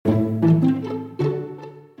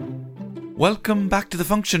Welcome back to the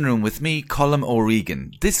Function Room with me, Colm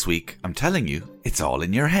O'Regan. This week, I'm telling you, it's all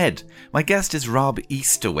in your head. My guest is Rob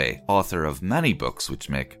Eastaway, author of many books which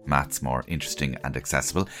make maths more interesting and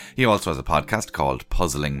accessible. He also has a podcast called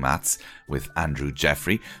Puzzling Maths with Andrew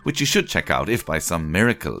Jeffrey, which you should check out if by some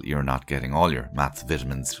miracle you're not getting all your maths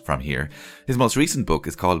vitamins from here. His most recent book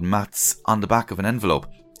is called Maths on the Back of an Envelope,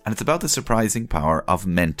 and it's about the surprising power of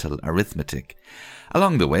mental arithmetic.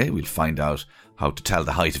 Along the way, we'll find out how to tell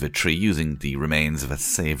the height of a tree using the remains of a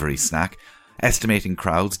savoury snack, estimating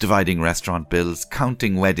crowds, dividing restaurant bills,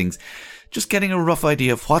 counting weddings, just getting a rough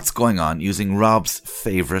idea of what's going on using Rob's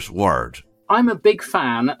favourite word. I'm a big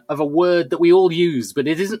fan of a word that we all use, but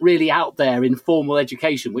it isn't really out there in formal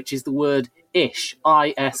education, which is the word ish,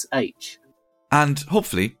 I-S-H. And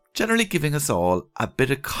hopefully, generally giving us all a bit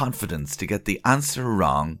of confidence to get the answer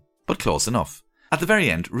wrong, but close enough. At the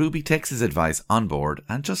very end, Ruby takes his advice on board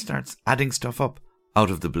and just starts adding stuff up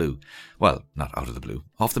out of the blue. Well, not out of the blue,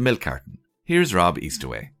 off the milk carton. Here's Rob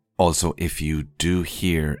Eastaway. Also, if you do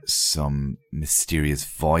hear some mysterious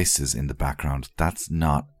voices in the background, that's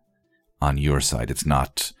not on your side. It's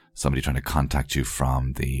not somebody trying to contact you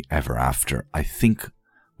from the ever after. I think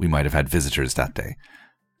we might have had visitors that day.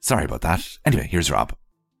 Sorry about that. Anyway, here's Rob.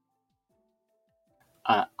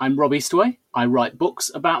 I'm Rob Eastaway. I write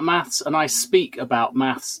books about maths and I speak about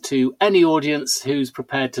maths to any audience who's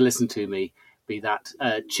prepared to listen to me, be that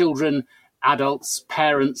children, adults,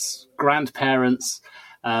 parents, grandparents,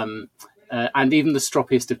 and even the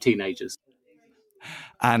stroppiest of teenagers.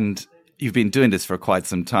 And you've been doing this for quite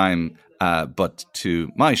some time, but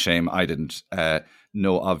to my shame, I didn't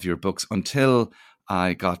know of your books until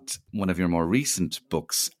I got one of your more recent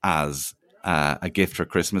books as a gift for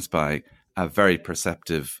Christmas by a very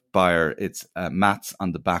perceptive buyer. It's Maths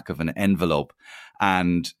on the Back of an Envelope,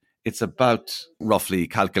 and it's about roughly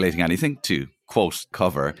calculating anything, to quote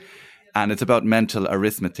cover, and it's about mental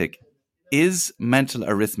arithmetic. Is mental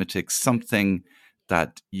arithmetic something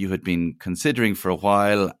that you had been considering for a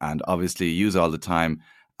while and obviously use all the time,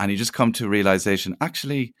 and you just come to realization,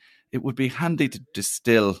 actually, it would be handy to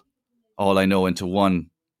distill all I know into one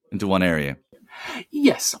area?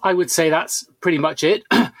 Yes, I would say that's pretty much it.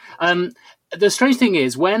 The strange thing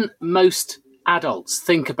is, when most adults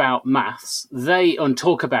think about maths, and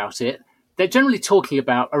talk about it, they're generally talking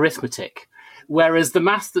about arithmetic. Whereas the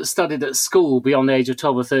maths that's studied at school beyond the age of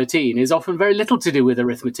 12 or 13 is often very little to do with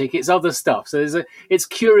arithmetic. It's other stuff. So it's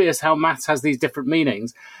curious how maths has these different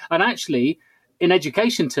meanings. And actually, in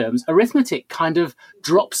education terms, arithmetic kind of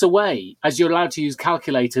drops away as you're allowed to use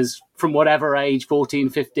calculators from whatever age, 14,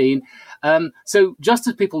 15. So just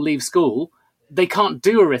as people leave school, they can't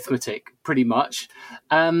do arithmetic pretty much.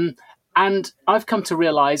 And I've come to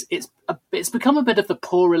realise it's become a bit of the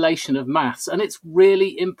poor relation of maths, and it's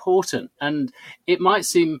really important. And it might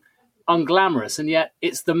seem unglamorous, and yet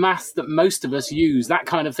it's the maths that most of us use. That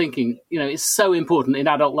kind of thinking, is so important in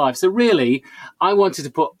adult life. So really, I wanted to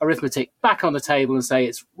put arithmetic back on the table and say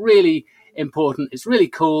it's really important, it's really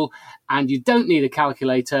cool, and you don't need a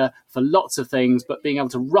calculator for lots of things, but being able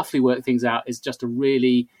to roughly work things out is just a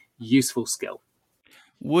really useful skill.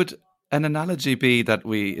 Would an analogy be that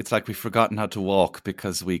it's like we've forgotten how to walk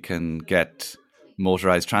because we can get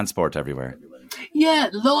motorized transport everywhere? Yeah,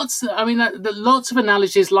 lots of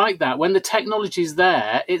analogies like that. When the technology's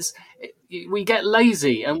there, we get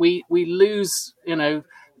lazy and we lose,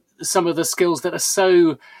 some of the skills that are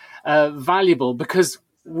so valuable because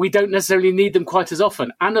we don't necessarily need them quite as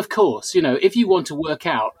often. And of course, if you want to work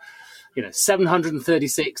out,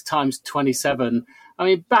 736 times 27,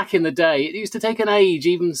 back in the day, it used to take an age,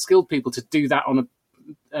 even skilled people, to do that on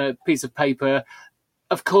a piece of paper.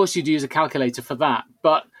 Of course, you'd use a calculator for that.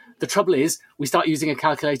 But the trouble is, we start using a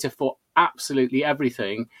calculator for absolutely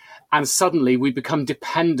everything. And suddenly we become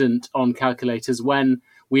dependent on calculators when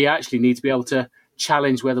we actually need to be able to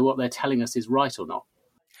challenge whether what they're telling us is right or not.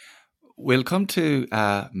 We'll come to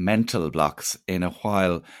mental blocks in a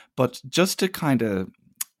while, but just to kind of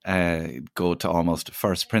go to almost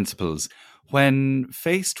first principles, when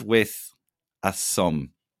faced with a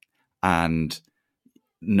sum and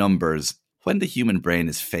numbers, when the human brain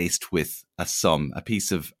is faced with a sum, a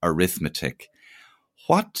piece of arithmetic,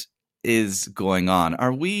 what is going on?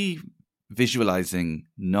 Are we visualizing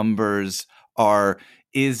numbers, or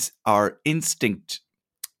is our instinct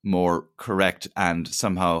more correct, and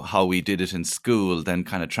somehow how we did it in school then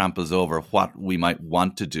kind of tramples over what we might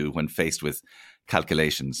want to do when faced with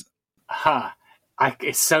calculations?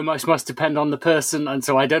 So much must depend on the person, and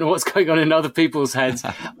so I don't know what's going on in other people's heads,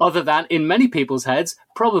 other than in many people's heads,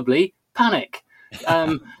 probably panic.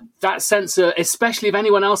 That sense of, especially if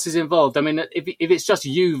anyone else is involved. If it's just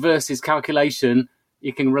you versus calculation,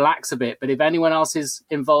 you can relax a bit. But if anyone else is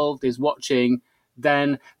involved, is watching,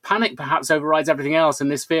 then panic perhaps overrides everything else.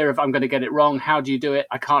 And this fear of, I'm going to get it wrong. How do you do it?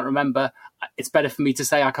 I can't remember. It's better for me to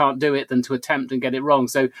say I can't do it than to attempt and get it wrong.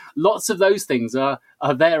 So lots of those things are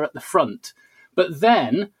there at the front. But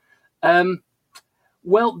then,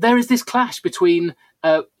 there is this clash between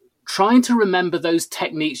trying to remember those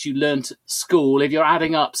techniques you learnt at school. If you're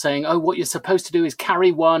adding up, saying, oh, what you're supposed to do is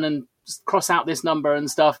carry one and cross out this number and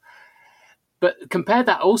stuff. But compare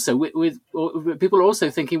that also with people are also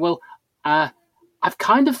thinking, well, I've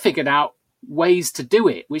kind of figured out ways to do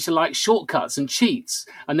it, which are like shortcuts and cheats.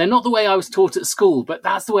 And they're not the way I was taught at school, but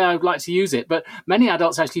that's the way I would like to use it. But many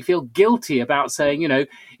adults actually feel guilty about saying,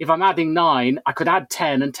 if I'm adding 9, I could add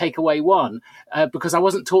 10 and take away 1 because I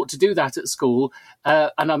wasn't taught to do that at school.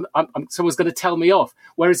 And someone's going to tell me off.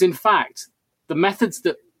 Whereas in fact, the methods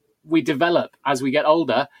that we develop as we get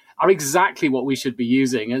older are exactly what we should be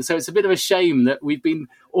using. And so it's a bit of a shame that we've been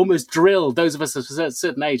almost drilled, those of us of a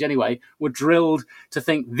certain age anyway, were drilled to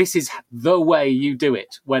think this is the way you do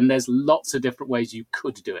it, when there's lots of different ways you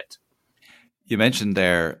could do it. You mentioned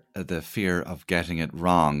there the fear of getting it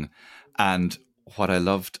wrong. And what I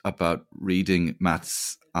loved about reading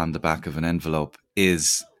maths on the back of an envelope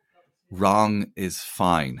is wrong is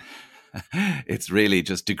fine. It's really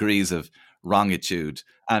just degrees of wrongitude.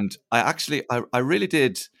 And I really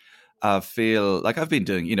did feel like I've been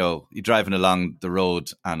doing, you're driving along the road,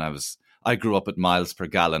 and I grew up at miles per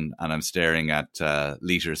gallon, and I'm staring at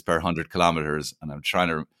liters per 100 kilometers, and I'm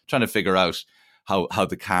trying to figure out how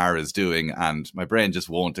the car is doing, and my brain just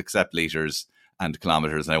won't accept liters and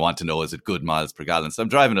kilometers, and I want to know, is it good miles per gallon? So I'm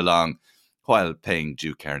driving along while paying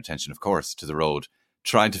due care and attention, of course, to the road,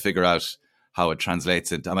 trying to figure out how it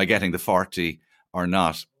translates into, am I getting the 40 or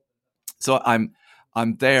not? So I'm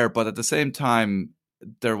there, but at the same time,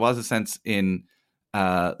 there was a sense in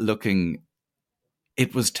looking,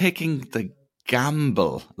 it was taking the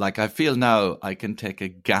gamble. Like I feel now I can take a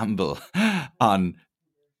gamble on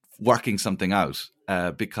working something out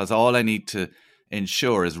because all I need to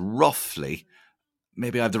ensure is roughly,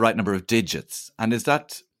 maybe I have the right number of digits. And is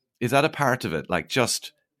that a part of it? Like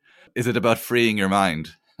is it about freeing your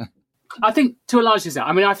mind? I think to a large extent,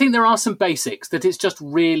 I think there are some basics that it's just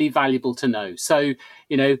really valuable to know. So,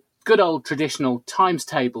 good old traditional times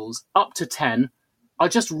tables up to 10 are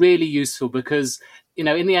just really useful because, in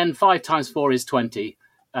the end, 5 times 4 is 20.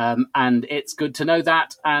 And it's good to know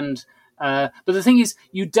that. And but the thing is,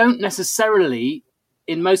 you don't necessarily,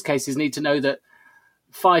 in most cases, need to know that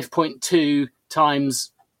 5.2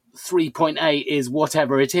 times 3.8 is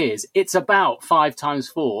whatever it is. It's about 5 times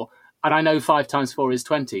 4. And I know 5 times 4 is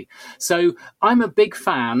 20. So I'm a big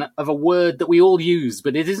fan of a word that we all use,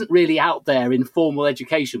 but it isn't really out there in formal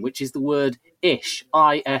education, which is the word ish,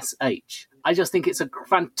 I-S-H. I just think it's a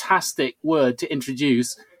fantastic word to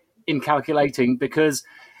introduce in calculating, because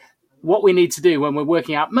what we need to do when we're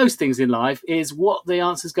working out most things in life is what the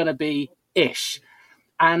answer is going to be ish.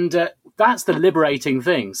 And that's the liberating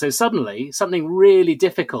thing. So suddenly something really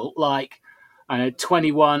difficult like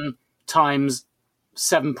 21 times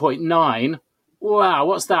 7.9. Wow,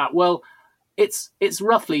 what's that? Well, it's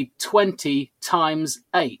roughly 20 times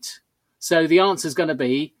 8. So the answer is going to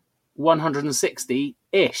be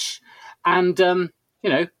 160-ish. And,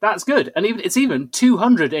 that's good. And it's even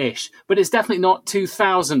 200-ish, but it's definitely not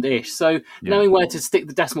 2,000-ish. So knowing where to stick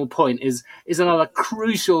the decimal point is another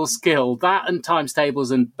crucial skill. That and times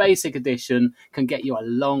tables and basic addition can get you a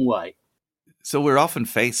long way. So we're often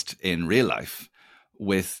faced in real life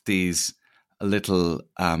with these little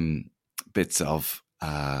bits of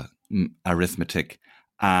arithmetic,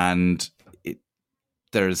 and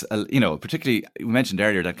there's particularly, we mentioned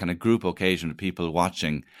earlier that kind of group occasion with people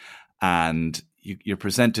watching, and you're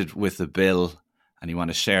presented with a bill and you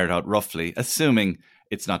want to share it out roughly, assuming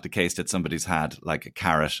it's not the case that somebody's had like a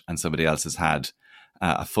carrot and somebody else has had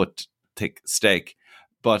a foot thick steak,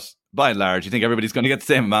 but by and large you think everybody's going to get the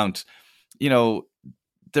same amount.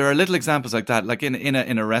 There are little examples like that, like in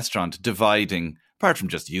a restaurant, dividing, apart from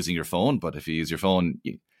just using your phone. But if you use your phone,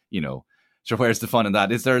 so where's the fun in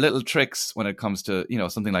that? Is there little tricks when it comes to,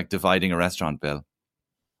 something like dividing a restaurant bill?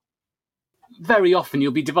 Very often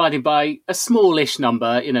you'll be dividing by a smallish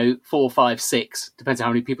number, 4, 5, 6, depends on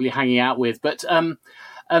how many people you're hanging out with. But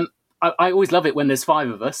I always love it when there's 5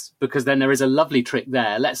 of us, because then there is a lovely trick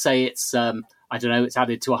there. Let's say it's, it's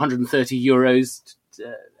added to 130 euros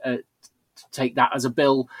take that as a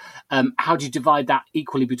bill. How do you divide that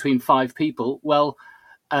equally between 5 people? Well,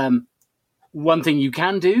 one thing you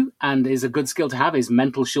can do, and is a good skill to have, is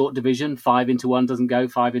mental short division. 5 into 1 doesn't go,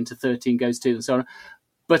 5 into 13 goes 2, and so on.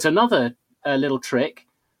 But another little trick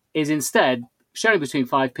is instead sharing between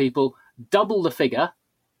 5 people, double the figure,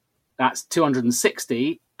 that's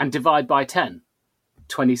 260, and divide by 10,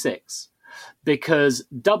 26. Because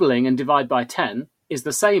doubling and divide by 10 is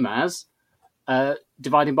the same as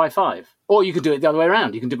dividing by 5. Or you could do it the other way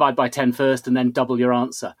around. You can divide by 10 first and then double your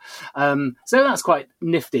answer. So that's quite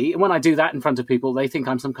nifty. And when I do that in front of people, they think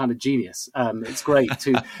I'm some kind of genius. It's great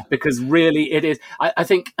because really it is. I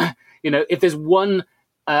think, if there's one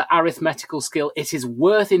arithmetical skill, it is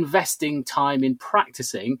worth investing time in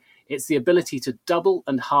practicing. It's the ability to double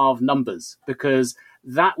and halve numbers, because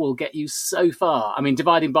that will get you so far. I mean,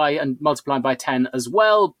 dividing by and multiplying by 10 as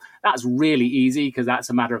well, that's really easy because that's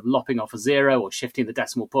a matter of lopping off a 0 or shifting the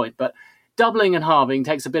decimal point. But doubling and halving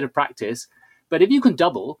takes a bit of practice. But if you can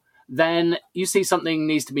double, then you see something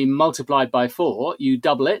needs to be multiplied by 4, you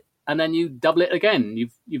double it, and then you double it again.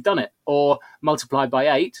 You've done it. Or multiplied by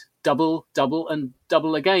 8, double, and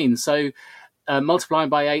double again. So multiplying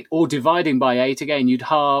by 8 or dividing by 8, again, you'd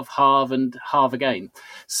halve, and halve again.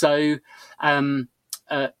 So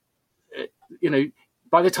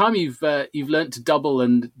by the time you've learnt to double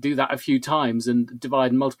and do that a few times and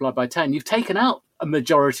divide and multiply by 10, you've taken out a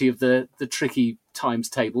majority of the tricky times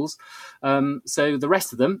tables. So the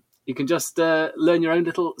rest of them, you can just learn your own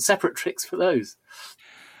little separate tricks for those.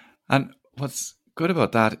 And what's good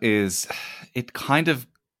about that is it kind of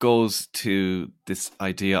goes to this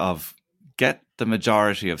idea of get the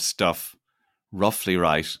majority of stuff roughly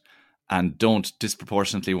right and don't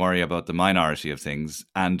disproportionately worry about the minority of things.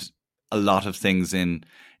 And a lot of things in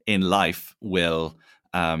life will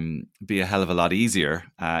be a hell of a lot easier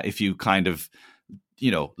if you kind of,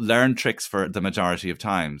 learn tricks for the majority of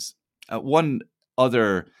times. One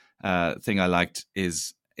other thing I liked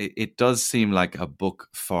is it does seem like a book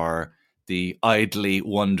for the idly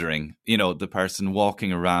wondering, the person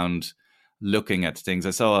walking around looking at things. I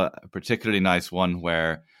saw a particularly nice one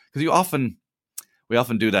where, because we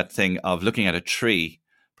often do that thing of looking at a tree,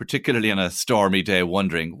 particularly on a stormy day,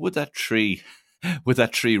 wondering, would that tree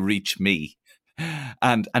reach me?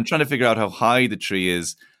 And trying to figure out how high the tree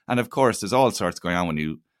is. And of course, there's all sorts going on when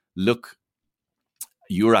you look.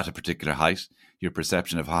 You're at a particular height. Your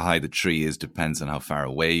perception of how high the tree is depends on how far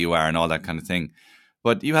away you are and all that kind of thing.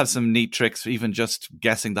 But you have some neat tricks for even just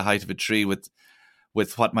guessing the height of a tree with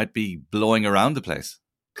what might be blowing around the place.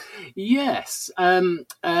 Yes.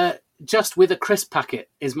 Just with a crisp packet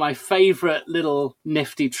is my favourite little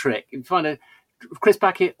nifty trick. You find a crisp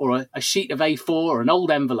packet or a sheet of A4 or an old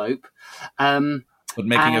envelope. But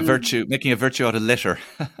making a virtue out of litter.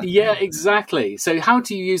 Yeah, exactly. So how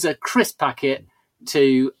do you use a crisp packet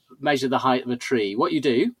to measure the height of a tree? What you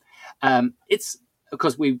do, it's, of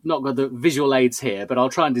course, we've not got the visual aids here, but I'll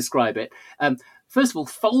try and describe it. First of all,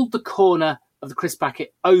 fold the corner of the crisp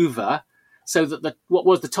packet over so that what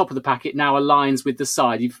was the top of the packet now aligns with the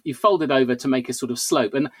side. You've folded over to make a sort of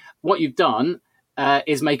slope. And what you've done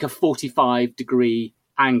is make a 45-degree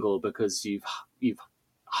angle because you've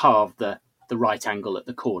halved the right angle at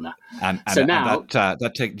the corner. And so now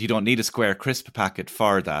you don't need a square crisp packet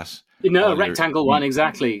for that. No, a rectangle one,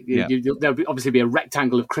 exactly. Yeah. There'll obviously be a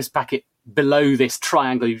rectangle of crisp packet below this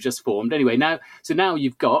triangle you've just formed. Anyway, now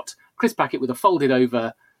you've got crisp packet with a folded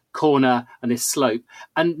over corner and this slope.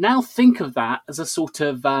 And now think of that as a sort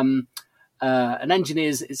of an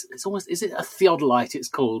engineer's, it's almost, is it a theodolite it's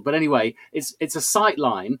called? But anyway, it's a sight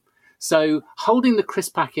line. So holding the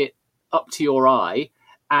crisp packet up to your eye,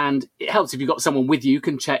 and it helps if you've got someone with you,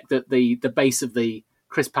 can check that the base of the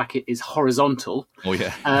crisp packet is horizontal. Oh,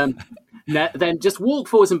 yeah. Then just walk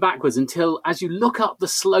forwards and backwards until, as you look up the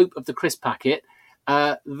slope of the crisp packet,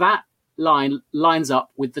 that line lines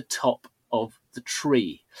up with the top of the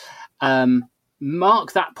tree.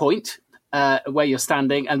 Mark that point where you're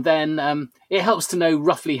standing, and then it helps to know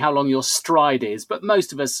roughly how long your stride is. But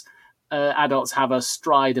most of us adults have a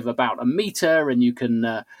stride of about a meter, and you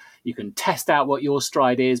can test out what your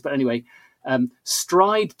stride is. But anyway,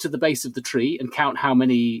 stride to the base of the tree and count how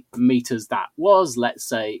many meters that was. Let's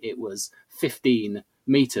say it was 15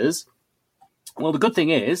 meters. Well, the good thing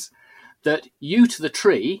is that you to the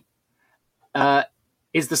tree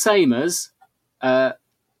is the same as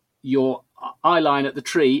your eye line at the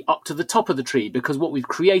tree up to the top of the tree, because what we've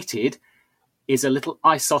created is a little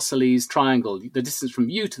isosceles triangle. The distance from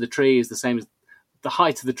you to the tree is the same as the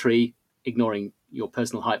height of the tree, ignoring your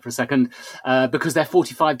personal height for a second, because they're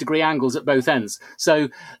 45-degree angles at both ends. So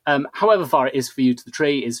however far it is for you to the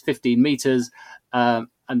tree is 15 meters, and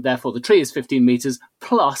therefore the tree is 15 meters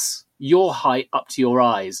plus your height up to your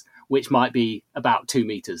eyes, which might be about 2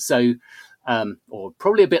 meters. So, or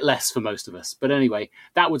probably a bit less for most of us. But anyway,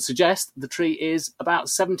 that would suggest the tree is about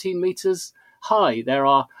 17 meters high. There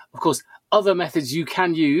are, of course, other methods you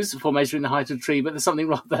can use for measuring the height of a tree, but there's something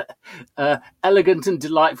rather elegant and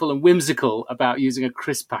delightful and whimsical about using a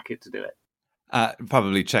crisp packet to do it.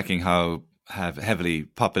 Probably checking how heavily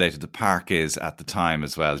populated the park is at the time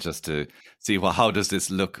as well, just to see how does this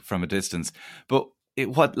look from a distance. But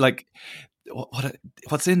what's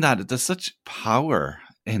in that? There's such power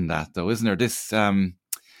in that, though, isn't there? This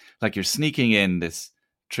like you're sneaking in this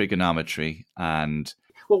trigonometry and.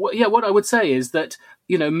 Well, yeah. What I would say is that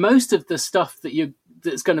most of the stuff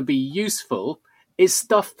that's going to be useful is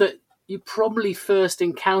stuff that you probably first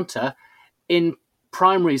encounter in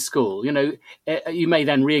primary school. You may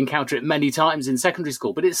then re-encounter it many times in secondary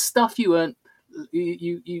school, but it's stuff you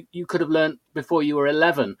could have learned before you were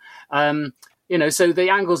 11. So the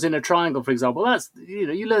angles in a triangle, for example, that's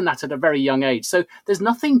you learn that at a very young age. So there's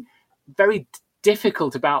nothing very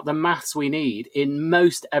difficult about the maths we need in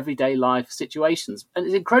most everyday life situations, and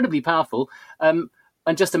it's incredibly powerful, and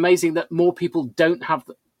just amazing that more people don't have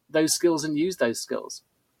those skills and use those skills.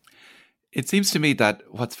 It seems to me that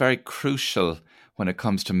what's very crucial when it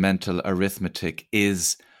comes to mental arithmetic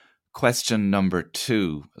is question number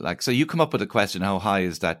 2. Like, so you come up with a question, how high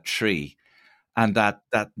is that tree? And that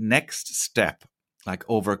next step, like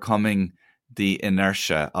overcoming the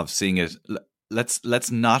inertia of seeing it.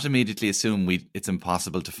 Let's not immediately assume it's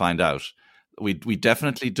impossible to find out. We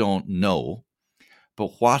definitely don't know,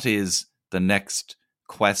 but what is the next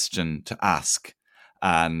question to ask?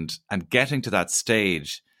 And getting to that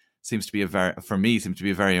stage seems to be a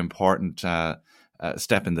very important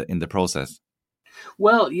step in the process.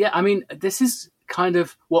 Well, yeah, I mean, this is kind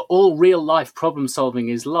of what all real life problem solving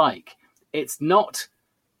is like. It's not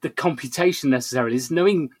the computation necessarily; it's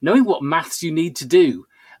knowing what maths you need to do.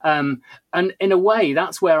 And in a way,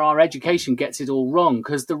 that's where our education gets it all wrong,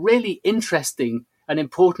 because the really interesting and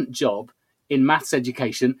important job in maths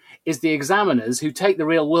education is the examiners who take the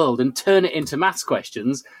real world and turn it into maths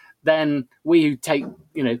questions. Then we who take,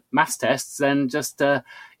 maths tests, then just, learn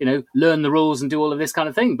the rules and do all of this kind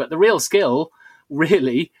of thing. But the real skill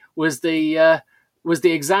really was the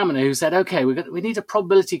examiner who said, okay, we need a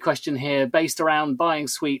probability question here based around buying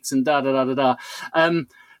sweets and da-da-da-da-da.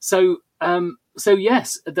 So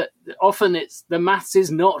yes, often it's the maths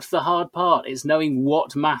is not the hard part. It's knowing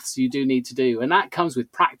what maths you do need to do. And that comes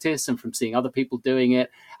with practice and from seeing other people doing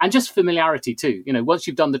it and just familiarity too. Once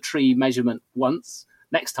you've done the tree measurement once,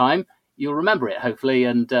 next time you'll remember it, hopefully,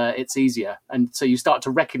 and it's easier. And so you start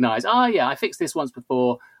to recognize, I fixed this once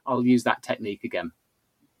before. I'll use that technique again.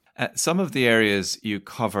 Some of the areas you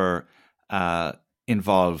cover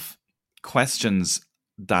involve questions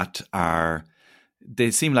that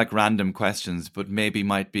they seem like random questions, but maybe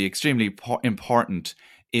might be extremely important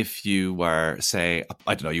if you were, say,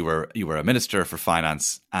 I don't know, you were a minister for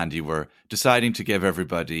finance and you were deciding to give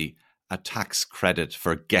everybody a tax credit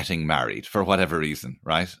for getting married for whatever reason,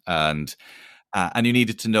 right? And you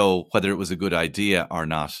needed to know whether it was a good idea or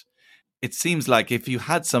not. It seems like if you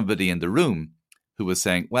had somebody in the room who was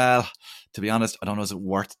saying, well, to be honest, I don't know, is it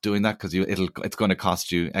worth doing that? Because it's going to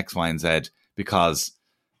cost you X, Y, and Z because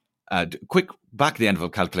quick back of the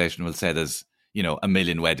envelope calculation will say there's 1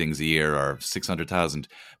 million weddings a year or 600,000.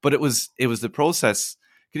 But it was the process.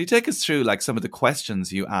 Can you take us through like some of the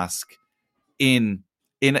questions you ask in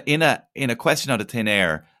a question out of thin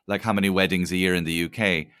air, like how many weddings a year in the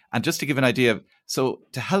UK, and just to give an idea, so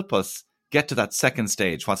to help us get to that second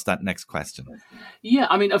stage, what's that next question? Yeah,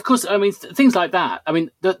 I mean, of course, things like that. I mean,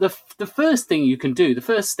 the first thing you can do, the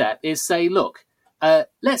first step is say, look,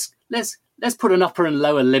 let's put an upper and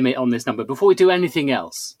lower limit on this number before we do anything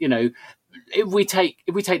else. If we take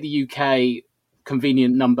the UK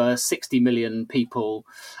convenient number, 60 million people,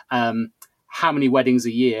 how many weddings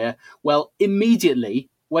a year? Well, immediately,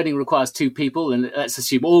 wedding requires 2 people, and let's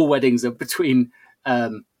assume all weddings are between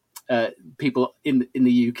people in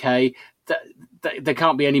the UK. There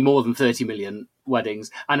can't be any more than 30 million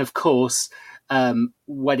weddings, and of course,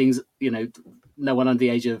 weddings. No one under the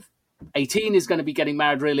age of 18 is going to be getting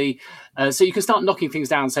married, really. So you can start knocking things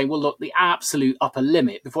down, saying, well, look, the absolute upper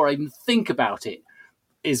limit before I even think about it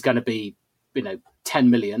is going to be, 10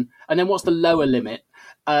 million. And then what's the lower limit?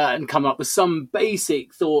 And come up with some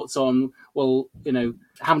basic thoughts on, well,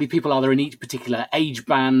 how many people are there in each particular age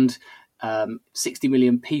band? 60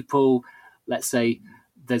 million people. Let's say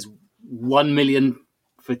there's 1 million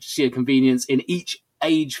for sheer convenience in each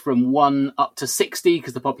age from 1 up to 60,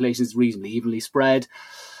 because the population is reasonably evenly spread.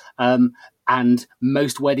 And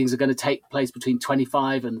most weddings are going to take place between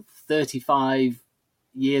 25 and 35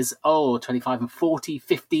 years old, 25 and 40,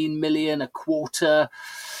 15 million, a quarter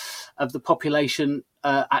of the population,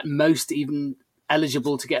 at most even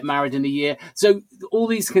eligible to get married in a year. So all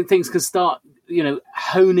these things can start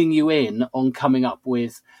honing you in on coming up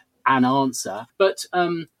with an answer. But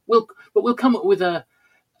we'll come up with a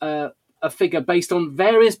figure based on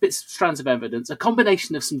various strands of evidence, a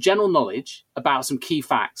combination of some general knowledge about some key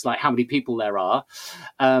facts, like how many people there are,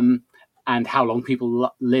 and how long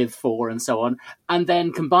people live for, and so on, and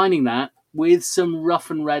then combining that with some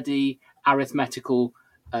rough and ready arithmetical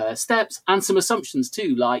steps and some assumptions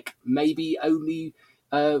too, like maybe only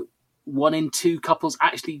 1 in 2 couples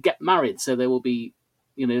actually get married, so there will be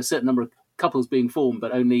a certain number of couples being formed,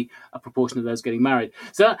 but only a proportion of those getting married.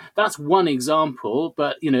 So that's one example.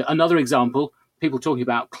 But another example, people talking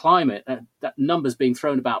about climate, that numbers being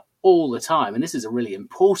thrown about all the time, and this is a really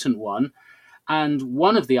important one. And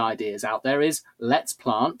one of the ideas out there is, let's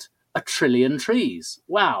plant 1 trillion trees.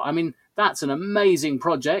 Wow, I mean, that's an amazing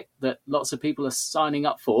project that lots of people are signing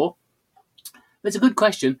up for. It's a good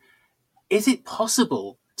question. Is it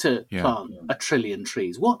possible to plant 1 trillion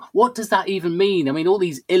trees? What does that even mean? I mean, all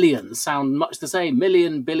these illions sound much the same: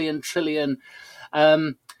 million, billion, trillion.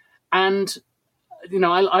 And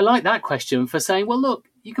I like that question for saying, well, look,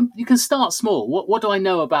 you can start small. What do I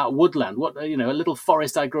know about woodland? What a little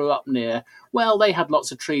forest I grew up near. Well, they had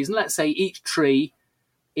lots of trees, and let's say each tree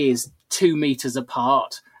is 2 meters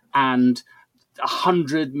apart and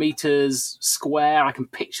 100 meters square. I can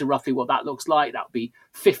picture roughly what that looks like. That would be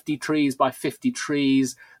 50 trees by 50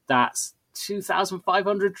 trees. That's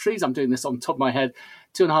 2,500 trees. I'm doing this on top of my head.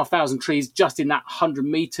 2,500 trees just in that 100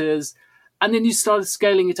 meters. And then you started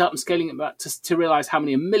scaling it up and scaling it back to realize how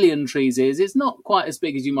many 1 million trees is. It's not quite as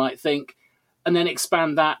big as you might think. And then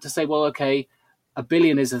expand that to say, well, okay, 1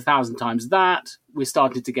 billion is 1,000 times that. We're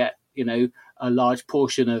starting to get, a large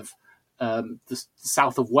portion of the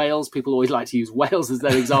south of Wales. People always like to use Wales as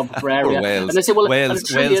their example for area. Wales. And they say, well,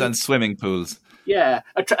 Wales and swimming pools. Yeah,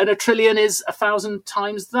 and 1 trillion is 1,000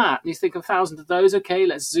 times that. And you think 1,000 of those, okay,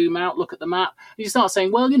 let's zoom out, look at the map. And you start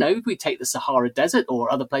saying, well, if we take the Sahara Desert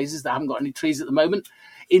or other places that haven't got any trees at the moment,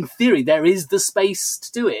 in theory, there is the space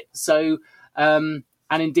to do it. So, and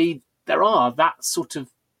indeed, there are that sort of,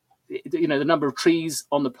 the number of trees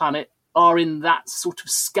on the planet are in that sort of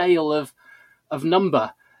scale of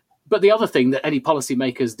number. But the other thing that any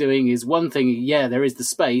policymaker is doing is, one thing, there is the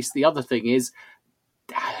space. The other thing is,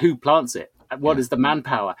 who plants it? What is the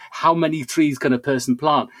manpower? How many trees can a person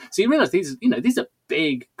plant? So you realize these are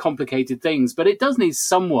big, complicated things, but it does need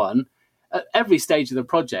someone at every stage of the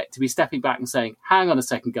project to be stepping back and saying, hang on a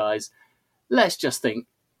second, guys, let's just think,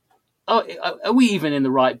 are we even in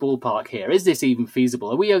the right ballpark here? Is this even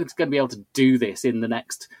feasible? Are we going to be able to do this in the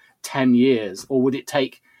next 10 years? Or would it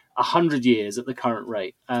take 100 years at the current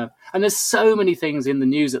rate? And there's so many things in the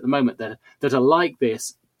news at the moment that are like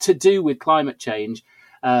this, to do with climate change.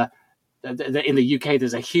 In the UK,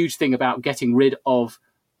 there's a huge thing about getting rid of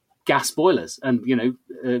gas boilers. And,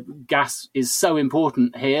 gas is so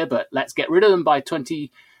important here, but let's get rid of them by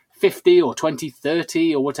 2050 or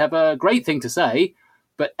 2030 or whatever. Great thing to say.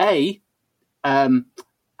 But A,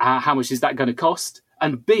 how much is that going to cost?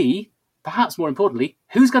 And B, perhaps more importantly,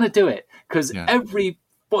 who's going to do it? Because every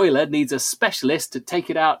boiler needs a specialist to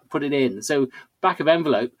take it out, put it in. So back of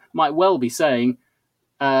envelope might well be saying,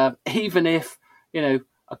 even if,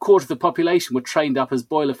 a quarter of the population were trained up as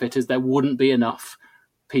boiler fitters, there wouldn't be enough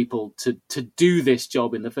people to do this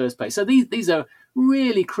job in the first place. So these are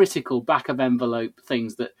really critical back of envelope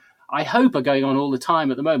things that I hope are going on all the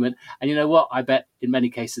time at the moment. And you know what? I bet in many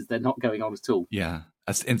cases they're not going on at all. Yeah,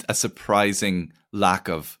 a surprising lack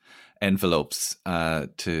of envelopes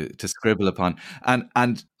to scribble upon.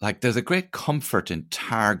 And like, there's a great comfort in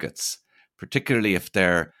targets, particularly if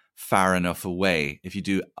they're far enough away. If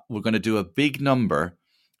we're going to do a big number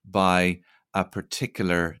by a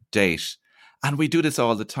particular date. And we do this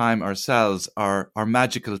all the time ourselves, our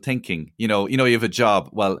magical thinking. You have a job.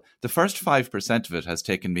 Well, the first 5% of it has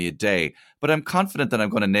taken me a day, but I'm confident that I'm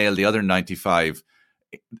going to nail the other 95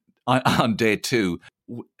 on day 2.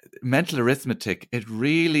 Mental arithmetic, it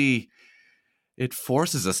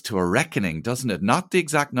forces us to a reckoning, doesn't it? Not the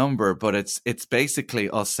exact number, but it's basically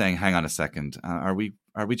us saying, hang on a second, are we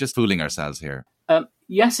just fooling ourselves here?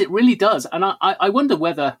 Yes, it really does. And I wonder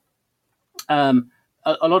whether a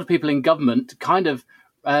lot of people in government are kind of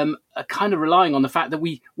relying on the fact that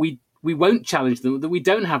we won't challenge them, that we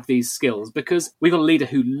don't have these skills, because we've got a leader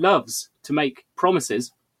who loves to make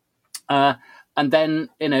promises and then,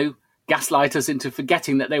 gaslight us into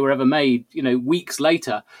forgetting that they were ever made, weeks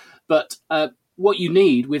later. But what you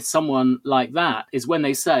need with someone like that is, when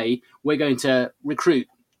they say we're going to recruit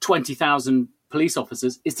 20,000 police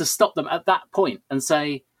officers, is to stop them at that point and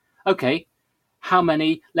say, okay, how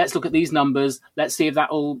many? Let's look at these numbers. Let's see if that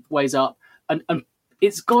all weighs up. And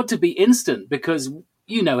it's got to be instant, because,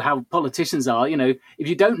 you know how politicians are. You know, if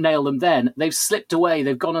you don't nail them then, they've slipped away,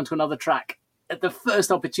 they've gone onto another track at the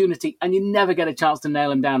first opportunity, and you never get a chance to nail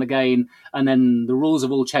them down again, and then the rules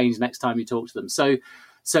have all changed next time you talk to them. So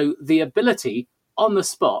the ability on the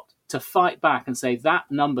spot to fight back and say that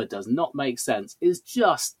number does not make sense is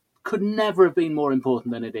just could never have been more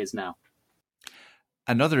important than it is now.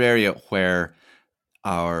 Another area where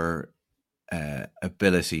our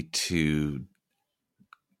ability to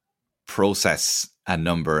process a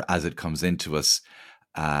number as it comes into us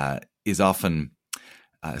is often,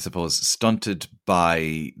 I suppose, stunted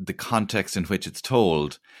by the context in which it's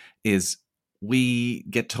told, is we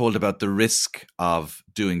get told about the risk of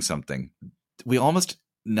doing something. We almost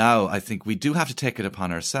now, I think we do have to take it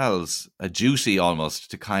upon ourselves, a duty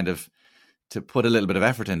almost, to kind of to put a little bit of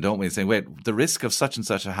effort in, don't we? Saying, wait, the risk of such and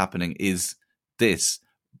such a happening is this,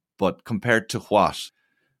 but compared to what?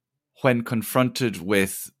 When confronted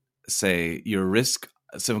with, say, your risk,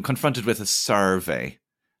 so when confronted with a survey,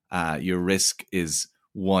 your risk is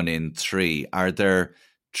 1 in 3. Are there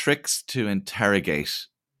tricks to interrogate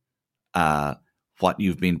what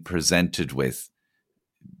you've been presented with?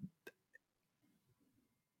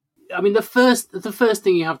 I mean, the first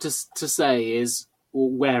thing you have to say is, well,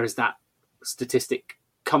 where has that statistic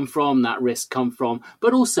come from, that risk come from?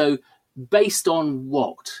 But also, based on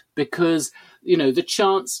what? Because, you know, the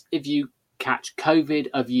chance if you catch COVID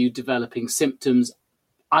of you developing symptoms,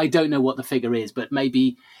 I don't know what the figure is, but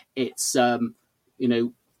maybe it's, you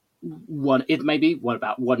know, what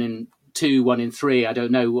about 1 in 2, 1 in 3? I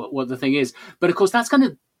don't know what the thing is. But of course, that's going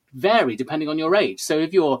to vary depending on your age. So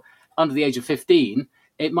if you're under the age of 15,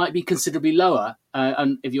 it might be considerably lower.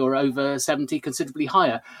 And if you're over 70, considerably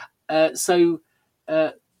higher. According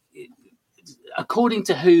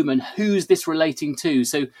to whom and who's this relating to?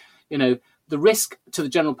 So, you know, the risk to the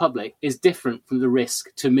general public is different from the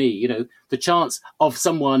risk to me. You know, the chance of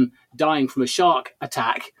someone dying from a shark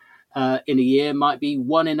attack in a year might be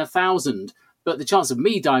 1 in 1,000. But the chance of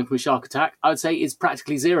me dying from a shark attack, I would say, is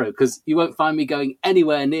practically zero, because you won't find me going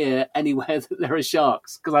anywhere near anywhere that there are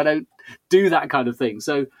sharks, because I don't do that kind of thing.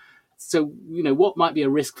 So, you know, what might be a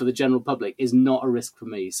risk for the general public is not a risk for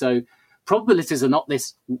me. So probabilities are not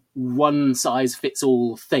this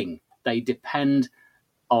one-size-fits-all thing. They depend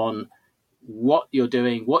on what you're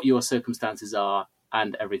doing, what your circumstances are,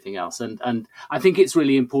 and everything else. And I think it's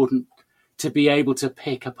really important to be able to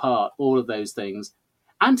pick apart all of those things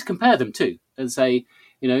and to compare them too, and say,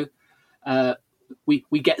 you know,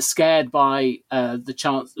 we get scared by the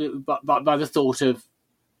chance, by the thought of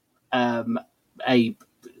a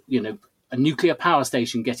nuclear power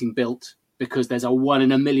station getting built, because there's a 1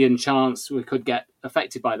 in a million chance we could get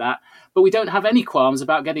affected by that. But we don't have any qualms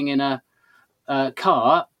about getting in a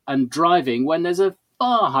car and driving when there's a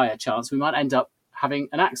far higher chance we might end up having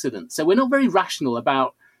an accident. So we're not very rational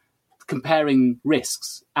about comparing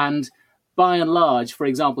risks. And by and large, for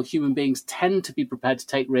example, human beings tend to be prepared to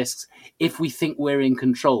take risks if we think we're in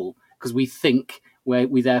control, because we think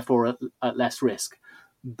we therefore are at less risk.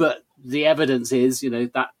 But the evidence is, you know,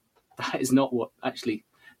 that is not what actually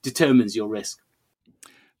determines your risk.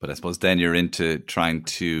 But I suppose then you're into trying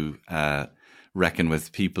to reckon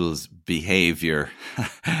with people's behaviour,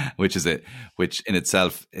 which in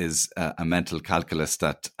itself is a mental calculus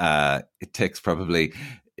that it takes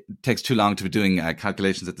too long to be doing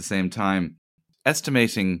calculations at the same time.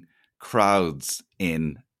 Estimating crowds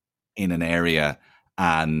in an area,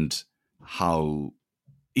 and how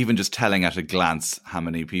even just telling at a glance how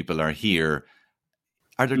many people are here.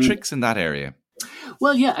 Are there tricks in that area?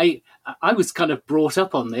 Well, yeah, I was kind of brought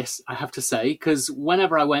up on this, I have to say, because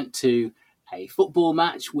whenever I went to a football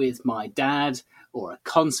match with my dad or a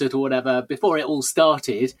concert or whatever, before it all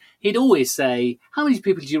started, he'd always say, how many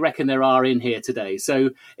people do you reckon there are in here today? So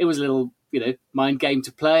it was a little, you know, mind game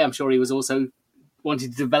to play. I'm sure he was also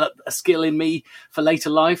wanting to develop a skill in me for later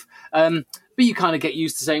life. But you kind of get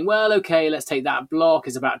used to saying, well, okay, let's take that block.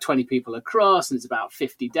 It's about 20 people across and it's about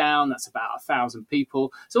 50 down. That's about 1,000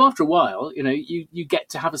 people. So after a while, you know, you get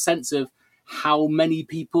to have a sense of how many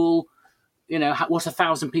people, you know, what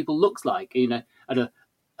 1,000 people looks like. You know, at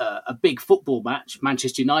a big football match,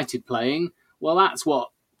 Manchester United playing, well, that's what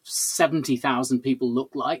 70,000 people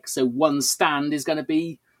look like. So one stand is going to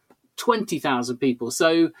be 20,000 people.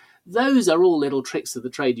 So those are all little tricks of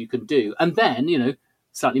the trade you can do. And then, you know,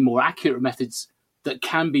 slightly more accurate methods that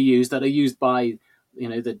can be used, that are used by, you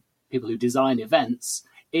know, the people who design events,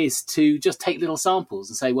 is to just take little samples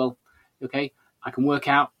and say, well, okay, I can work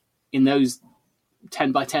out in those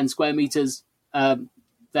 10 by 10 square meters,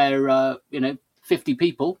 there are, you know, 50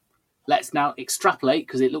 people. Let's now extrapolate,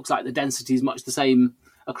 because it looks like the density is much the same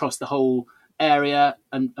across the whole area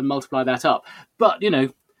and multiply that up. But,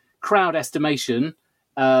 crowd estimation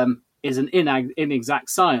is an inexact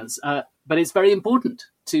science, but it's very important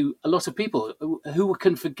to a lot of people who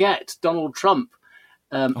can forget Donald Trump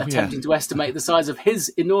attempting to estimate the size of his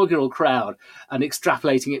inaugural crowd and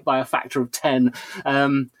extrapolating it by a factor of 10.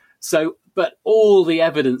 But all the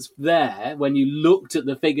evidence there, when you looked at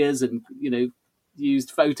the figures and,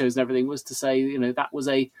 used photos and everything, was to say, that was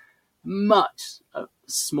a much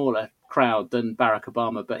smaller crowd than Barack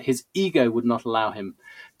Obama, but his ego would not allow him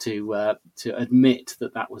to admit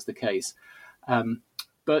that was the case. And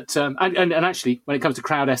actually, when it comes to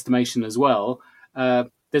crowd estimation as well,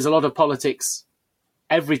 there's a lot of politics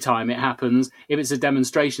every time it happens. If it's a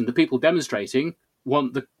demonstration, the people demonstrating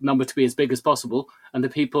want the number to be as big as possible, and the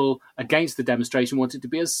people against the demonstration want it to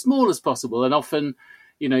be as small as possible. And often,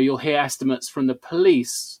 you'll hear estimates from the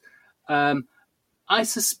police. I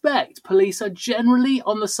suspect police are generally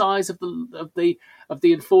on the size of the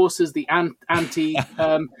enforcers, the anti,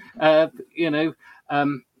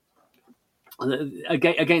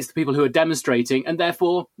 against the people who are demonstrating, and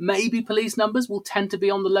therefore maybe police numbers will tend to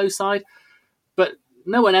be on the low side. But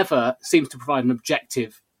no one ever seems to provide an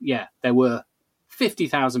objective. Yeah, there were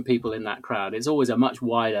 50,000 people in that crowd. It's always a much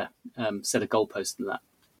wider set of goalposts than that.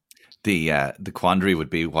 The quandary would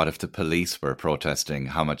be, what if the police were protesting?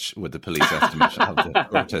 How much would the police estimate of the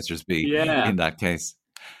protesters be in that case?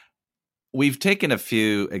 We've taken a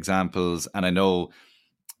few examples, and I know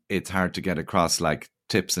it's hard to get across like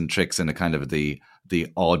tips and tricks in a kind of the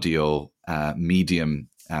audio medium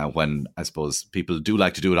when I suppose people do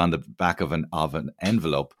like to do it on the back of an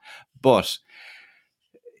envelope. But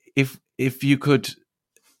if you could,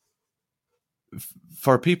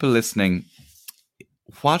 for people listening,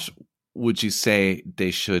 what would you say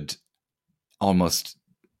they should almost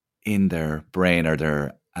in their brain or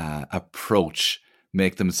their approach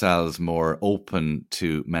make themselves more open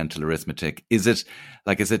to mental arithmetic? Is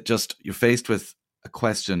it just you're faced with a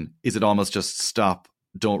question? Is it almost just stop,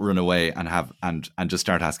 don't run away, and just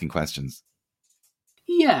start asking questions?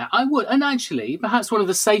 Yeah, I would. And actually, perhaps one of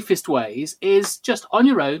the safest ways is just on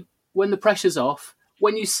your own, when the pressure's off,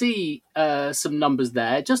 when you see some numbers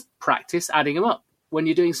there, just practice adding them up. When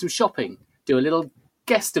you're doing some shopping, do a little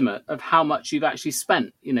guesstimate of how much you've actually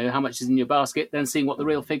spent, how much is in your basket, then seeing what the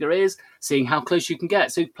real figure is, seeing how close you can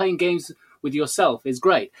get. So playing games with yourself is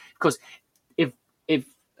great, because if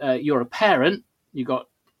you're a parent, you've got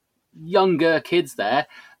younger kids there,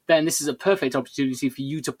 then this is a perfect opportunity for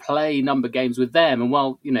you to play number games with them. And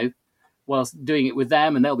whilst doing it with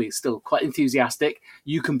them, and they'll be still quite enthusiastic,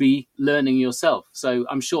 you can be learning yourself. So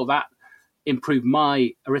I'm sure that improved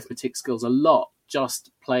my arithmetic skills a lot,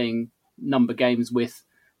 just playing number games with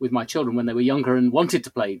my children when they were younger and wanted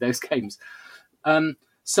to play those games.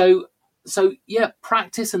 So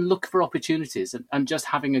practice and look for opportunities and just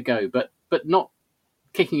having a go, but not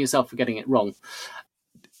kicking yourself for getting it wrong.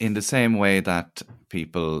 In the same way that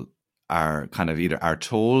people are kind of either are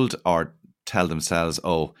told or tell themselves,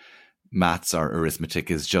 oh, maths or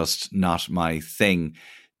arithmetic is just not my thing.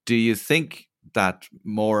 Do you think that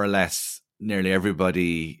more or less nearly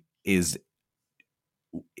everybody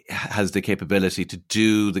has the capability to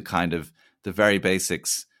do the very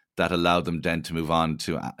basics that allow them then to move on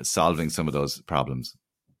to solving some of those problems?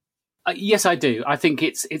 Yes, I do. I think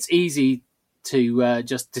it's easy to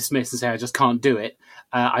just dismiss and say, I just can't do it.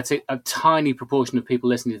 I'd say a tiny proportion of people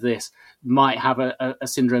listening to this might have a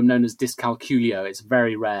syndrome known as dyscalculio. It's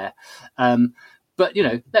very rare. But,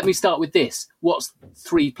 let me start with this. What's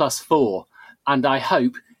 3 plus 4? And I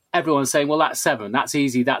hope everyone's saying, well, that's 7. That's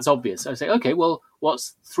easy. That's obvious. I say, okay, well,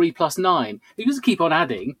 what's 3 plus 9? You just keep on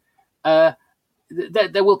adding. There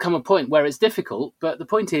will come a point where it's difficult. But the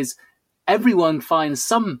point is, everyone finds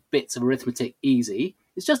some bits of arithmetic easy.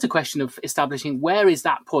 It's just a question of establishing where is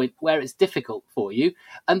that point where it's difficult for you,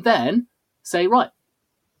 and then say, right,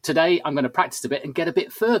 today I'm going to practice a bit and get a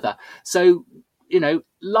bit further. So,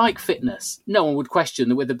 like fitness, no one would question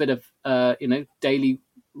that with a bit of, daily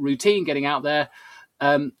routine, getting out there,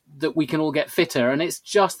 that we can all get fitter. And it's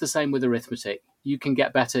just the same with arithmetic. You can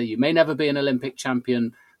get better. You may never be an Olympic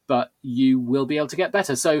champion, but you will be able to get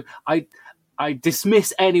better. So I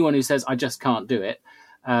dismiss anyone who says, I just can't do it.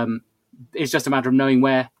 It's just a matter of knowing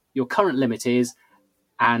where your current limit is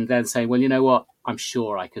and then saying, well, you know what? I'm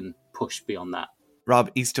sure I can push beyond that.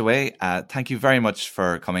 Rob Eastaway, thank you very much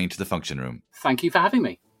for coming to the Function Room. Thank you for having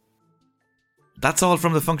me. That's all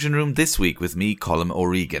from the Function Room this week with me, Colm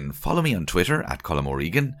O'Regan. Follow me on Twitter at Colm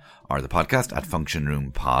O'Regan or the podcast at Function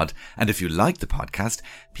Room Pod. And if you like the podcast,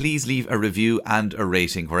 please leave a review and a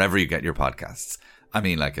rating wherever you get your podcasts. I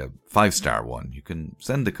mean, like a 5-star one. You can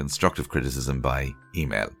send the constructive criticism by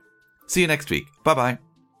email. See you next week. Bye-bye.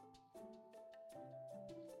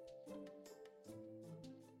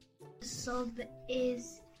 Sum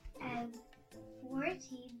is 14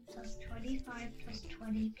 plus 25 plus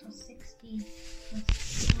 20 plus 16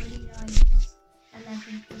 plus 49 plus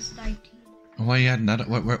 11 plus 19. Why are you adding that?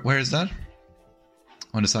 Where is that?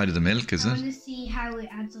 On the side of the milk, is I it? want to see how it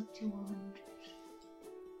adds up to 100.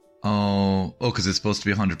 Oh, because it's supposed to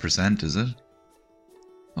be 100%, is it?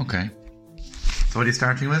 Okay. So what are you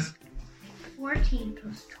starting with? 14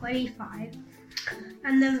 plus 25.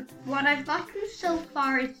 And then what I've gotten so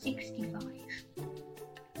far is 65.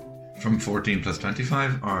 From 14 plus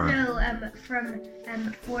 25, or? No, from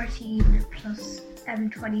 14 plus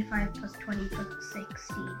 25 plus 20 plus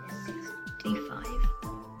 16 is 65.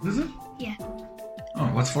 Is it? Yeah.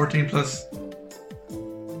 Oh, what's 14 plus?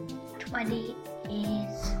 20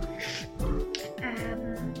 is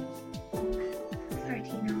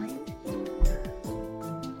 39.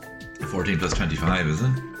 14 plus 25, is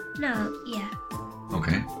it? No, yeah.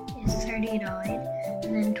 Okay. Is 39.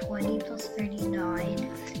 And then 20 plus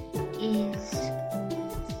 39 is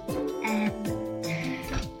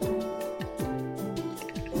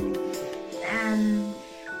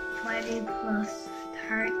 20 plus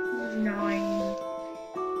 39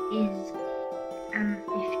 is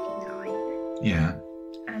 59. Yeah.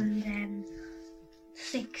 And then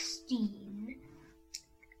 16.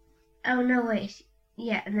 Oh no, wait.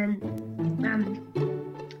 Yeah, and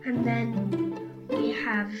then we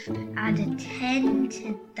have added 10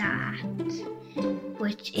 to that,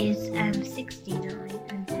 which is 69,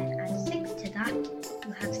 and then add 6 to that,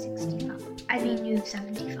 you have 65. I mean, you have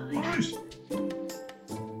 75. Right.